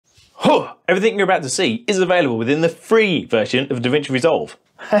Everything you're about to see is available within the free version of Davinci Resolve.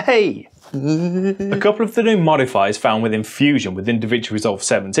 Hey! A couple of the new modifiers found within Fusion within Davinci Resolve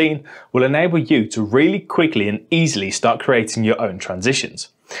 17 will enable you to really quickly and easily start creating your own transitions.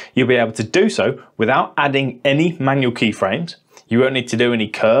 You'll be able to do so without adding any manual keyframes. You won't need to do any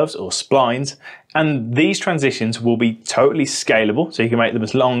curves or splines, and these transitions will be totally scalable, so you can make them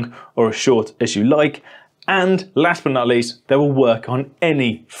as long or as short as you like. And last but not least, they will work on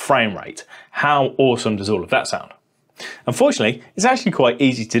any frame rate. How awesome does all of that sound? Unfortunately, it's actually quite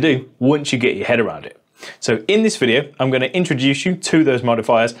easy to do once you get your head around it. So in this video, I'm going to introduce you to those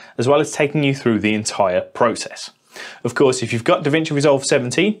modifiers as well as taking you through the entire process. Of course, if you've got Davinci Resolve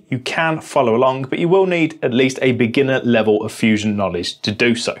 17, you can follow along, but you will need at least a beginner level of Fusion knowledge to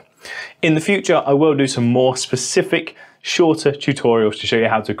do so. In the future, I will do some more specific, shorter tutorials to show you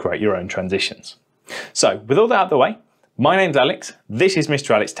how to create your own transitions. So with all that out of the way, my name's Alex, this is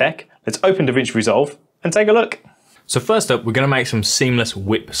MrAlexTech. Let's open Davinci Resolve and take a look. So first up, we're going to make some seamless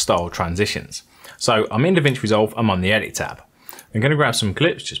whip style transitions. So I'm in Davinci Resolve, I'm on the edit tab. I'm going to grab some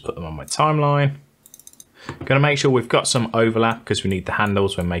clips, just put them on my timeline. I'm going to make sure we've got some overlap because we need the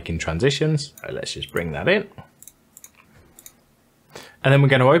handles when making transitions. So let's just bring that in. And then we're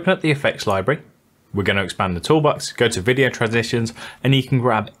going to open up the effects library. We're going to expand the toolbox, go to video transitions, and you can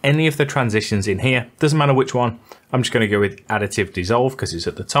grab any of the transitions in here. Doesn't matter which one. I'm just going to go with additive dissolve because it's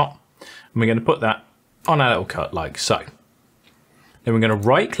at the top. And we're going to put that on our little cut like so. Then we're going to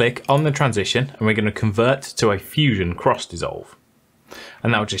right click on the transition and we're going to convert to a Fusion cross dissolve.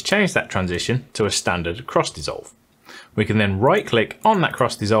 And that will just change that transition to a standard cross dissolve. We can then right click on that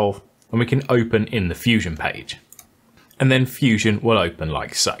cross dissolve and we can open in the Fusion page. And then Fusion will open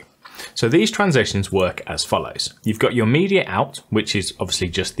like so. So these transitions work as follows. You've got your media out, which is obviously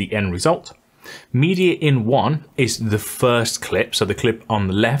just the end result. Media in 1 is the first clip, so the clip on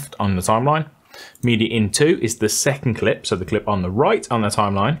the left on the timeline. Media in 2 is the second clip, so the clip on the right on the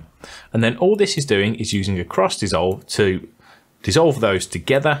timeline. And then all this is doing is using a cross dissolve to dissolve those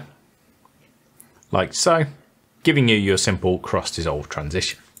together, like so, giving you your simple cross dissolve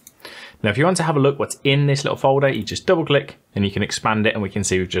transition. Now, if you want to have a look what's in this little folder, you just double click and you can expand it and we can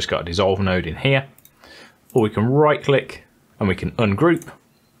see we've just got a dissolve node in here. Or we can right click and we can ungroup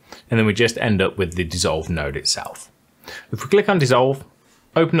and then we just end up with the dissolve node itself. If we click on dissolve,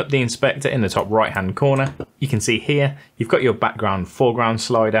 open up the inspector in the top right hand corner, you can see here you've got your background foreground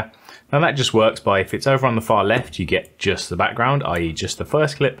slider. Now that just works by if it's over on the far left, you get just the background, i.e. just the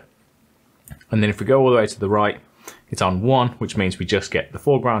first clip. And then if we go all the way to the right, it's on 1, which means we just get the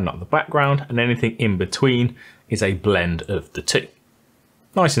foreground, not the background, and anything in between is a blend of the two.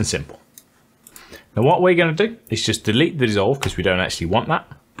 Nice and simple. Now what we're going to do is just delete the dissolve because we don't actually want that.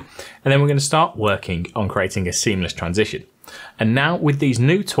 And then we're going to start working on creating a seamless transition. And now with these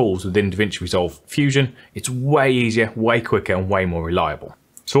new tools within Davinci Resolve Fusion, it's way easier, way quicker, and way more reliable.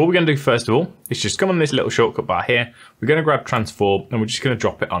 So what we're going to do first of all is just come on this little shortcut bar here. We're going to grab transform and we're just going to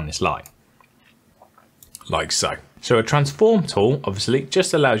drop it on this line. Like so. So a transform tool obviously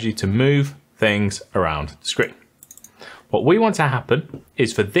just allows you to move things around the screen. What we want to happen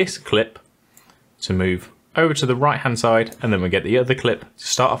is for this clip to move over to the right hand side, and then we get the other clip to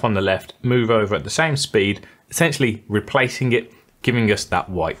start off on the left, move over at the same speed, essentially replacing it, giving us that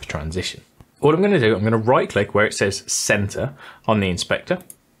wipe transition. What I'm going to do, I'm going to right click where it says center on the inspector.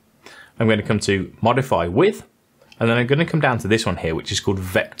 I'm going to come to modify with, and then I'm going to come down to this one here, which is called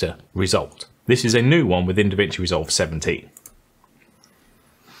vector result. This is a new one within Davinci Resolve 17.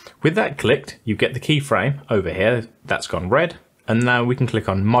 With that clicked, you get the keyframe over here, that's gone red, and now we can click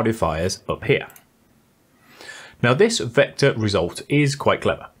on modifiers up here. Now this vector result is quite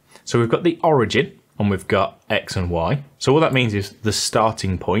clever. So we've got the origin and we've got X and Y. So all that means is the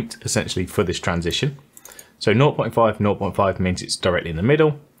starting point essentially for this transition. So 0.5, 0.5 means it's directly in the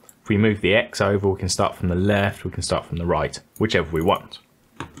middle. If we move the X over, we can start from the left, we can start from the right, whichever we want.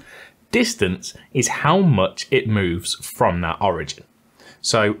 Distance is how much it moves from that origin.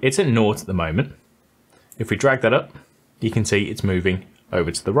 So it's at 0 at the moment. If we drag that up, you can see it's moving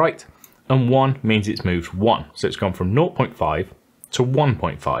over to the right, and 1 means it's moved 1. So it's gone from 0.5 to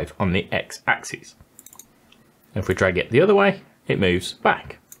 1.5 on the X axis. If we drag it the other way, it moves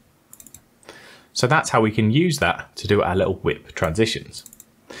back. So that's how we can use that to do our little whip transitions.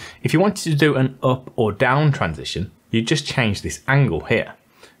 If you wanted to do an up or down transition, you just change this angle here.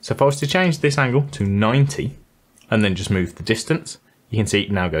 So if I was to change this angle to 90 and then just move the distance, you can see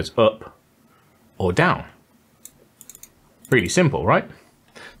it now goes up or down. Really simple, right?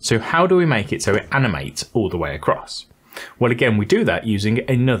 So how do we make it so it animates all the way across? Well, again, we do that using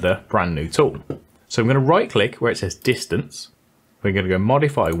another brand new tool. So I'm going to right click where it says distance. We're going to go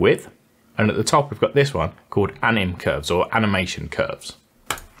modify with, And at the top, we've got this one called Anim Curves or Animation Curves.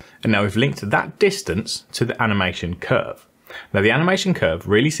 And now we've linked that distance to the animation curve. Now the animation curve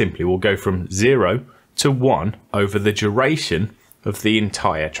really simply will go from 0 to 1 over the duration of the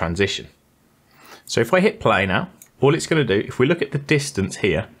entire transition. So if I hit play now, all it's going to do, if we look at the distance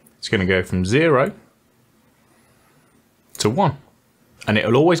here, it's going to go from 0 to 1. And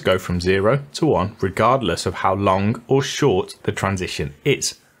it'll always go from 0 to 1 regardless of how long or short the transition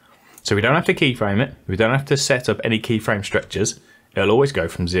is. So we don't have to keyframe it, we don't have to set up any keyframe structures, it'll always go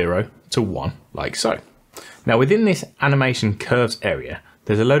from 0 to 1 like so. Now within this animation curves area,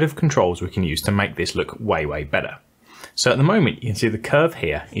 there's a load of controls we can use to make this look way better. So at the moment you can see the curve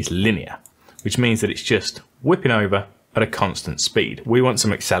here is linear, which means that it's just whipping over at a constant speed. We want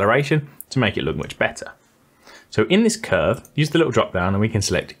some acceleration to make it look much better. So in this curve, use the little drop down and we can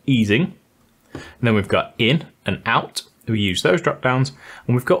select easing. And then we've got in and out. We use those drop downs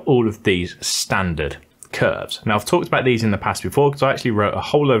and we've got all of these standard curves. Now I've talked about these in the past before because I actually wrote a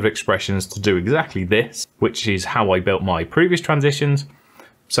whole load of expressions to do exactly this, which is how I built my previous transitions.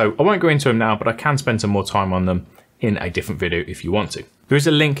 So I won't go into them now, but I can spend some more time on them in a different video if you want to. There is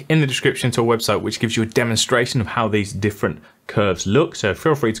a link in the description to a website which gives you a demonstration of how these different curves look. So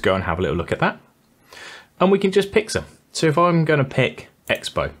feel free to go and have a little look at that. And we can just pick some. So if I'm going to pick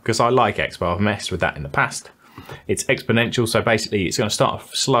Expo, because I like Expo, I've messed with that in the past. It's exponential, so basically it's going to start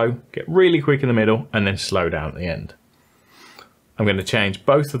off slow, get really quick in the middle, and then slow down at the end. I'm going to change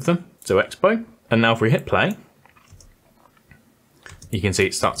both of them to Expo, and now if we hit play, you can see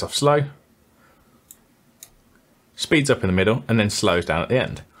it starts off slow, speeds up in the middle, and then slows down at the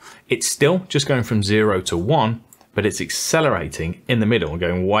end. It's still just going from 0 to 1, but it's accelerating in the middle and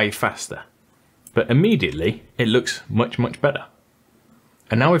going way faster. But immediately, it looks much better.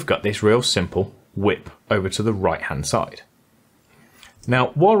 And now we've got this real simple whip over to the right hand side. Now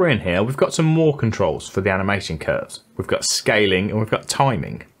while we're in here, we've got some more controls for the animation curves. We've got scaling and we've got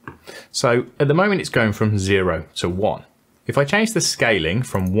timing. So at the moment it's going from 0 to 1. If I change the scaling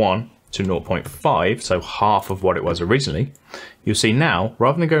from 1 to 0.5, so half of what it was originally, you'll see now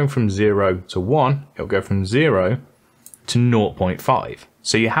rather than going from 0 to 1, it'll go from 0 to 0.5.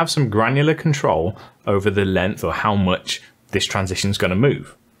 So you have some granular control over the length or how much this transition is going to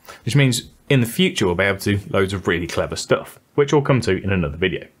move, which means in the future we'll be able to do loads of really clever stuff, which we'll come to in another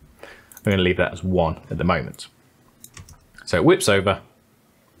video. I'm going to leave that as 1 at the moment. So it whips over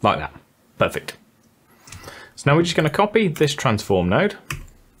like that. Perfect. So now we're just going to copy this transform node.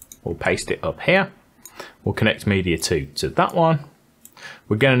 We'll paste it up here. We'll connect media 2 to that one.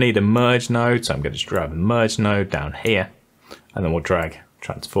 We're going to need a merge node, so I'm going to just drag a merge node down here, and then we'll drag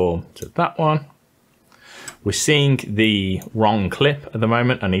transform to that one. We're seeing the wrong clip at the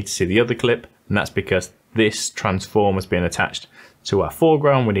moment. I need to see the other clip, and that's because this transform has been attached to our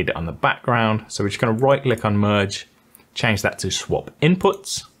foreground. We need it on the background. So we're just going to right click on merge, change that to swap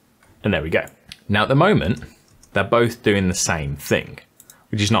inputs, and there we go. Now at the moment, they're both doing the same thing,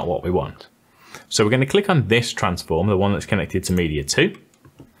 which is not what we want. So we're going to click on this transform, the one that's connected to media 2.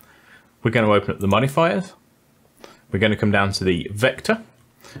 We're going to open up the modifiers. We're going to come down to the vector,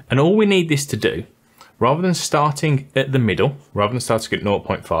 and all we need this to do, rather than starting at the middle, rather than starting at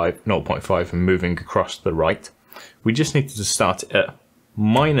 0.5 and moving across the right, we just need to start at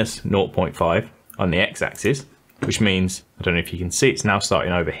minus 0.5 on the x-axis, which means, I don't know if you can see, it's now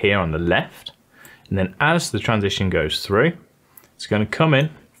starting over here on the left. And then as the transition goes through, it's going to come in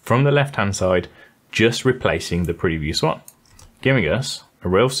from the left-hand side, just replacing the previous one, giving us a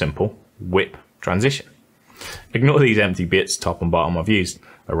real simple whip transition. Ignore these empty bits, top and bottom. I've used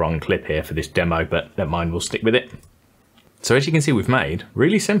a wrong clip here for this demo, but never mind, we'll stick with it. So as you can see, we've made,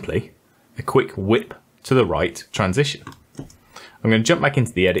 really simply, a quick whip to the right transition. I'm going to jump back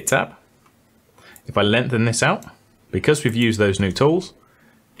into the Edit tab. If I lengthen this out, because we've used those new tools,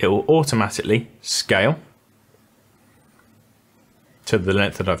 it will automatically scale to the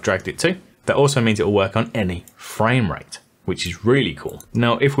length that I've dragged it to. That also means it will work on any frame rate, which is really cool.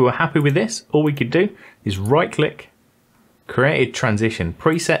 Now, if we were happy with this, all we could do is right click, create a transition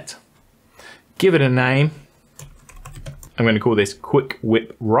preset, give it a name. I'm going to call this Quick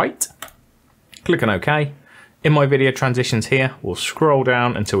Whip Right. Click on OK. In my video transitions here, we'll scroll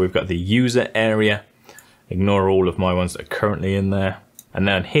down until we've got the user area. Ignore all of my ones that are currently in there. And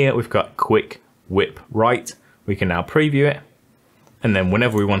then here we've got Quick Whip Right. We can now preview it. And then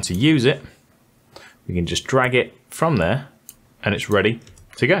whenever we want to use it, we can just drag it from there and it's ready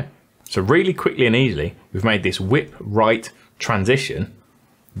to go. So really quickly and easily, we've made this whip right transition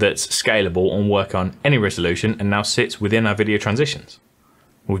that's scalable and work on any resolution and now sits within our video transitions.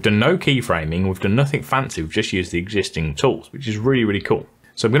 We've done no keyframing, we've done nothing fancy, we've just used the existing tools, which is really cool.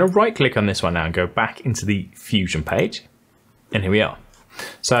 So I'm going to right click on this one now and go back into the Fusion page. And here we are.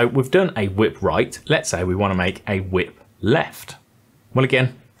 So we've done a whip right. Let's say we want to make a whip left. Well,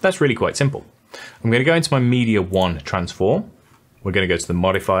 again, that's really quite simple. I'm going to go into my Media 1 transform. We're going to go to the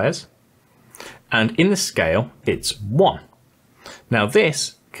modifiers. And in the scale, it's 1. Now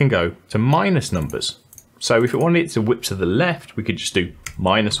this can go to minus numbers. So if it wanted it to whip to the left, we could just do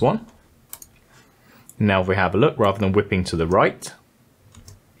 -1. Now if we have a look, rather than whipping to the right,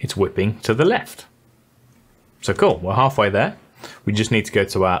 it's whipping to the left. So cool, we're halfway there. We just need to go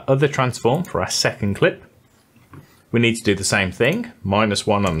to our other transform for our second clip. We need to do the same thing,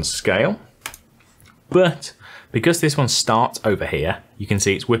 -1 on the scale. But because this one starts over here, you can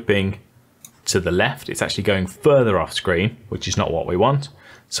see it's whipping to the left. It's actually going further off screen, which is not what we want.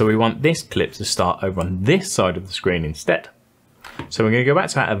 So we want this clip to start over on this side of the screen instead. So we're going to go back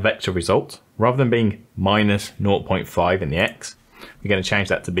to our vector result. Rather than being -0.5 in the X, we're going to change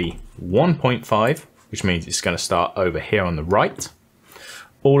that to be 1.5, which means it's going to start over here on the right.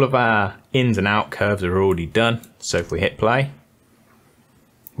 All of our ins and out curves are already done. So if we hit play,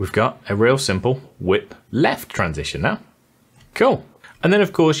 we've got a real simple whip left transition now. Cool. And then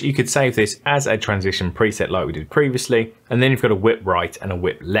of course you could save this as a transition preset like we did previously. And then you've got a whip right and a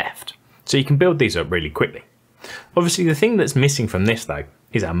whip left. So you can build these up really quickly. Obviously the thing that's missing from this though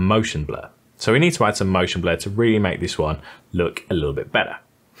is our motion blur. So we need to add some motion blur to really make this one look a little bit better.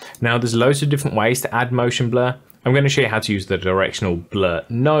 Now there's loads of different ways to add motion blur. I'm going to show you how to use the directional blur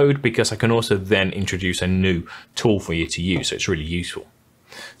node because I can also then introduce a new tool for you to use. So it's really useful.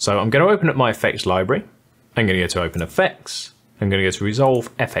 So I'm going to open up my effects library. I'm going to go to open effects. I'm going to go to resolve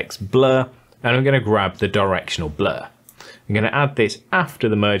FX blur and I'm going to grab the directional blur. I'm going to add this after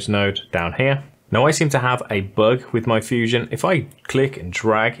the merge node down here. Now I seem to have a bug with my Fusion. If I click and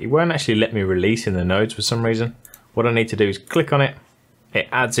drag, it won't actually let me release in the nodes for some reason. What I need to do is click on it. It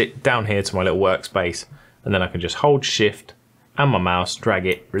adds it down here to my little workspace and then I can just hold shift and my mouse, drag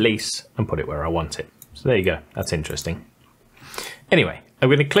it, release and put it where I want it. So there you go. That's interesting. Anyway, I'm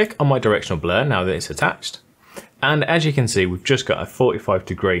going to click on my directional blur now that it's attached. And as you can see, we've just got a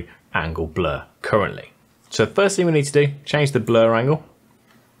 45-degree angle blur currently. So the first thing we need to do, change the blur angle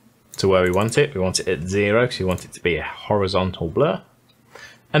to where we want it. We want it at 0 because we want it to be a horizontal blur.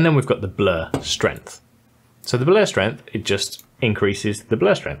 And then we've got the blur strength. So the blur strength, it just increases the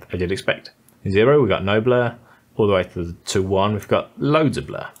blur strength as you'd expect. 0, we've got no blur. All the way to 1, we've got loads of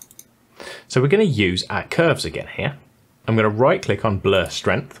blur. So we're going to use our curves again here. I'm going to right click on blur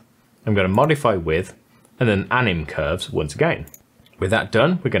strength. I'm going to modify with, and then Anim Curves once again. With that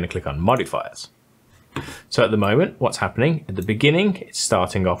done, we're going to click on modifiers. So at the moment, what's happening? At the beginning, it's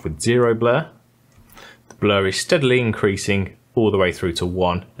starting off with 0 blur. The blur is steadily increasing all the way through to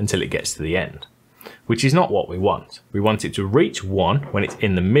 1 until it gets to the end, which is not what we want. We want it to reach 1 when it's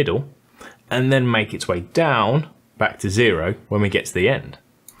in the middle, and then make its way down back to 0 when we get to the end.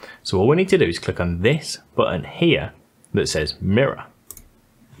 So all we need to do is click on this button here that says mirror.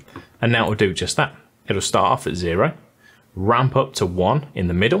 And now it will do just that. It'll start off at 0, ramp up to 1 in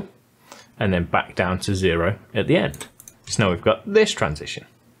the middle, and then back down to 0 at the end. So now we've got this transition.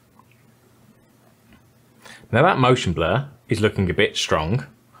 Now that motion blur is looking a bit strong,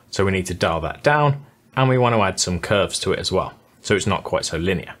 so we need to dial that down, and we want to add some curves to it as well, so it's not quite so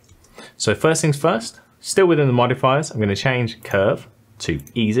linear. So first things first, still within the modifiers, I'm going to change curve to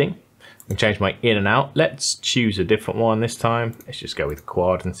easing. I'm going to change my in and out. Let's choose a different one this time. Let's just go with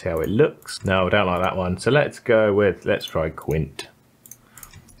quad and see how it looks. No, I don't like that one. So let's try quint.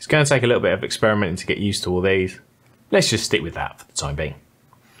 It's going to take a little bit of experimenting to get used to all these. Let's just stick with that for the time being.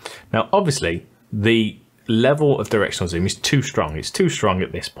 Now, obviously, the level of directional zoom is too strong. It's too strong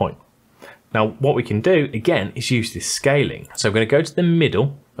at this point. Now, what we can do, again, is use this scaling. So I'm going to go to the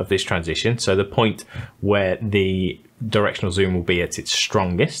middle of this transition. So the point where the directional zoom will be at its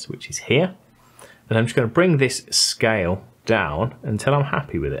strongest, which is here. And I'm just going to bring this scale down until I'm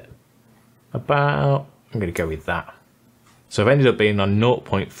happy with it. I'm going to go with that. So I've ended up being on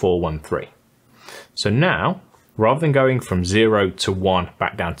 0.413. So now, rather than going from 0 to 1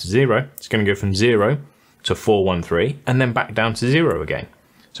 back down to 0, it's going to go from 0 to 413 and then back down to 0 again.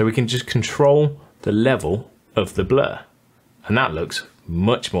 So we can just control the level of the blur. And that looks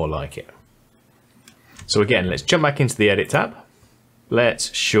much more like it. So again, let's jump back into the edit tab.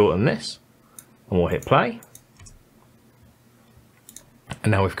 Let's shorten this and we'll hit play.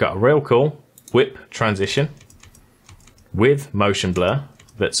 And now we've got a real cool whip transition with motion blur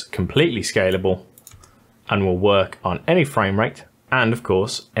that's completely scalable and will work on any frame rate and of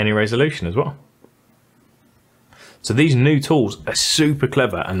course any resolution as well. So these new tools are super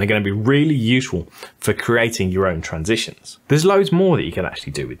clever and they're going to be really useful for creating your own transitions. There's loads more that you can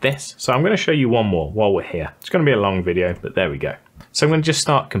actually do with this. So I'm going to show you one more while we're here. It's going to be a long video, but there we go. So I'm going to just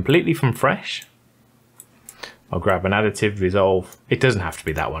start completely from fresh. I'll grab an additive resolve. It doesn't have to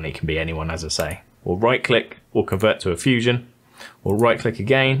be that one. It can be anyone, as I say. We'll right click, we'll convert to a fusion. We'll right click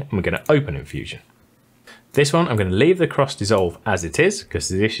again and we're going to open in fusion. This one, I'm going to leave the cross dissolve as it is because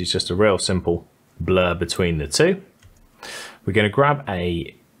this is just a real simple blur between the two. We're going to grab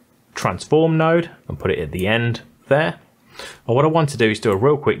a transform node and put it at the end there. And what I want to do is do a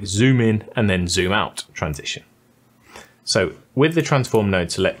real quick zoom in and then zoom out transition. So with the transform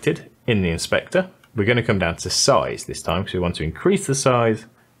node selected in the inspector, we're going to come down to size this time because we want to increase the size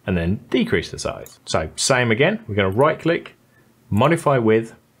and then decrease the size. So same again, we're going to right click, modify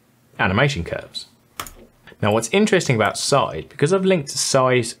with animation curves. Now what's interesting about size, because I've linked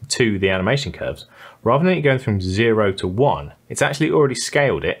size to the animation curves, rather than it going from 0 to 1, it's actually already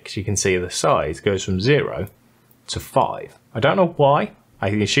scaled it because you can see the size goes from 0 to 5. I don't know why, I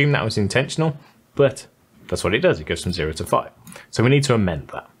assume that was intentional, but that's what it does, it goes from 0 to 5. So we need to amend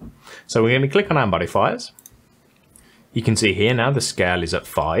that. So we're going to click on our modifiers. You can see here now the scale is at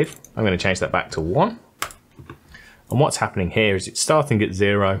 5. I'm going to change that back to 1. And what's happening here is it's starting at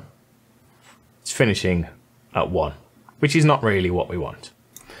 0, it's finishing at 1, which is not really what we want.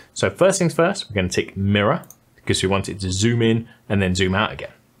 So first things first, we're going to tick mirror because we want it to zoom in and then zoom out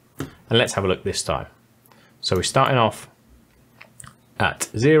again. And let's have a look this time. So we're starting off at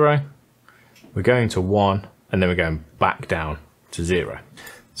 0, we're going to 1, and then we're going back down to 0.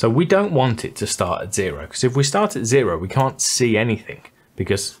 So we don't want it to start at 0 because if we start at 0, we can't see anything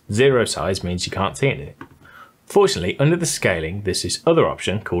because 0 size means you can't see anything. Fortunately, under the scaling, there's this other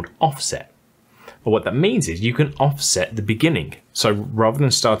option called offset. But what that means is you can offset the beginning. So rather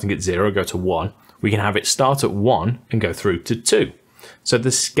than starting at 0, go to 1, we can have it start at 1 and go through to 2. So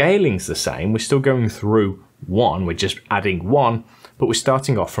the scaling's the same. We're still going through 1. We're just adding 1, but we're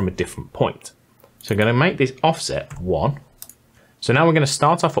starting off from a different point. So I'm going to make this offset 1. So now we're going to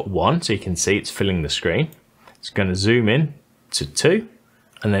start off at 1, so you can see it's filling the screen. It's going to zoom in to 2,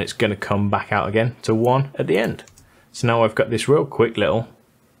 and then it's going to come back out again to 1 at the end. So now I've got this real quick little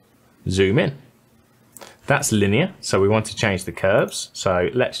zoom in. That's linear, so we want to change the curves. So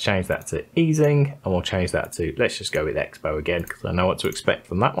let's change that to easing, and we'll change that to, let's just go with expo again, because I know what to expect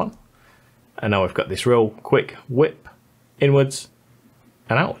from that one. And now I've got this real quick whip inwards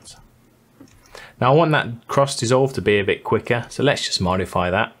and outwards. Now I want that cross dissolve to be a bit quicker, so let's just modify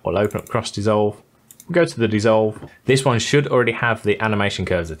that. We'll open up cross dissolve, we'll go to the dissolve. This one should already have the animation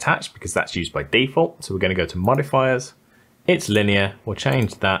curves attached because that's used by default. So we're going to go to modifiers, it's linear, we'll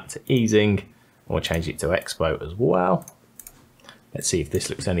change that to easing, we'll change it to expo as well. Let's see if this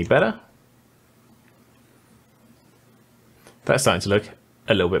looks any better. That's starting to look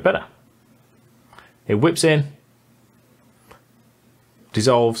a little bit better. It whips in,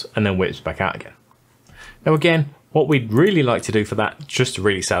 dissolves, and then whips back out again. Now again, what we'd really like to do for that, just to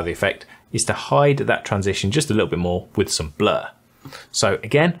really sell the effect, is to hide that transition just a little bit more with some blur. So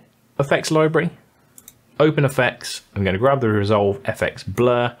again, effects library, open effects, I'm going to grab the Resolve FX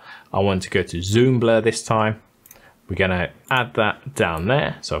blur. I want to go to zoom blur this time. We're going to add that down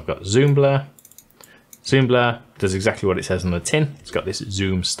there. So I've got zoom blur. Zoom blur does exactly what it says on the tin. It's got this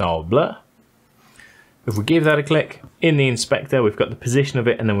zoom style blur. If we give that a click, in the inspector, we've got the position of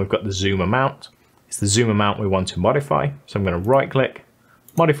it and then we've got the zoom amount. It's the zoom amount we want to modify. So I'm going to right click,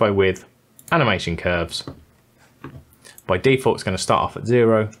 modify with animation curves. By default, it's going to start off at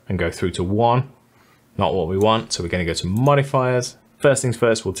 0 and go through to 1. Not what we want. So we're going to go to modifiers. First things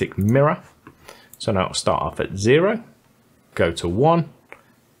first, we'll tick mirror. So now it'll start off at 0, go to 1,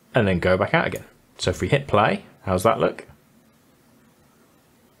 and then go back out again. So if we hit play, how's that look?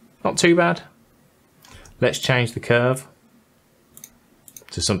 Not too bad. Let's change the curve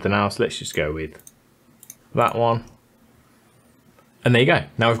to something else. Let's just go with that one. And there you go.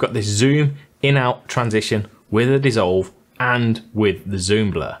 Now we've got this zoom in out transition with a dissolve and with the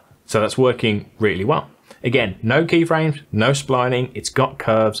zoom blur. So that's working really well. Again, no keyframes, no splining, it's got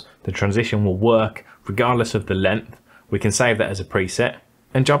curves, the transition will work regardless of the length. We can save that as a preset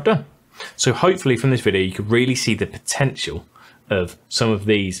and job done. So hopefully from this video you could really see the potential of some of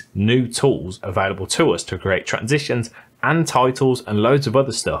these new tools available to us to create transitions and titles and loads of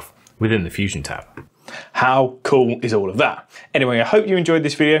other stuff within the Fusion tab. How cool is all of that? Anyway, I hope you enjoyed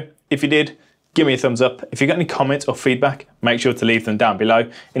this video. If you did, give me a thumbs up. If you've got any comments or feedback, make sure to leave them down below.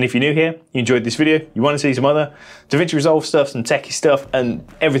 And if you're new here, you enjoyed this video, you want to see some other Davinci Resolve stuff, some techie stuff, and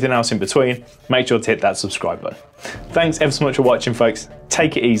everything else in between, make sure to hit that subscribe button. Thanks ever so much for watching, folks.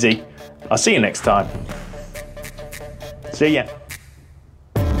 Take it easy. I'll see you next time. See ya.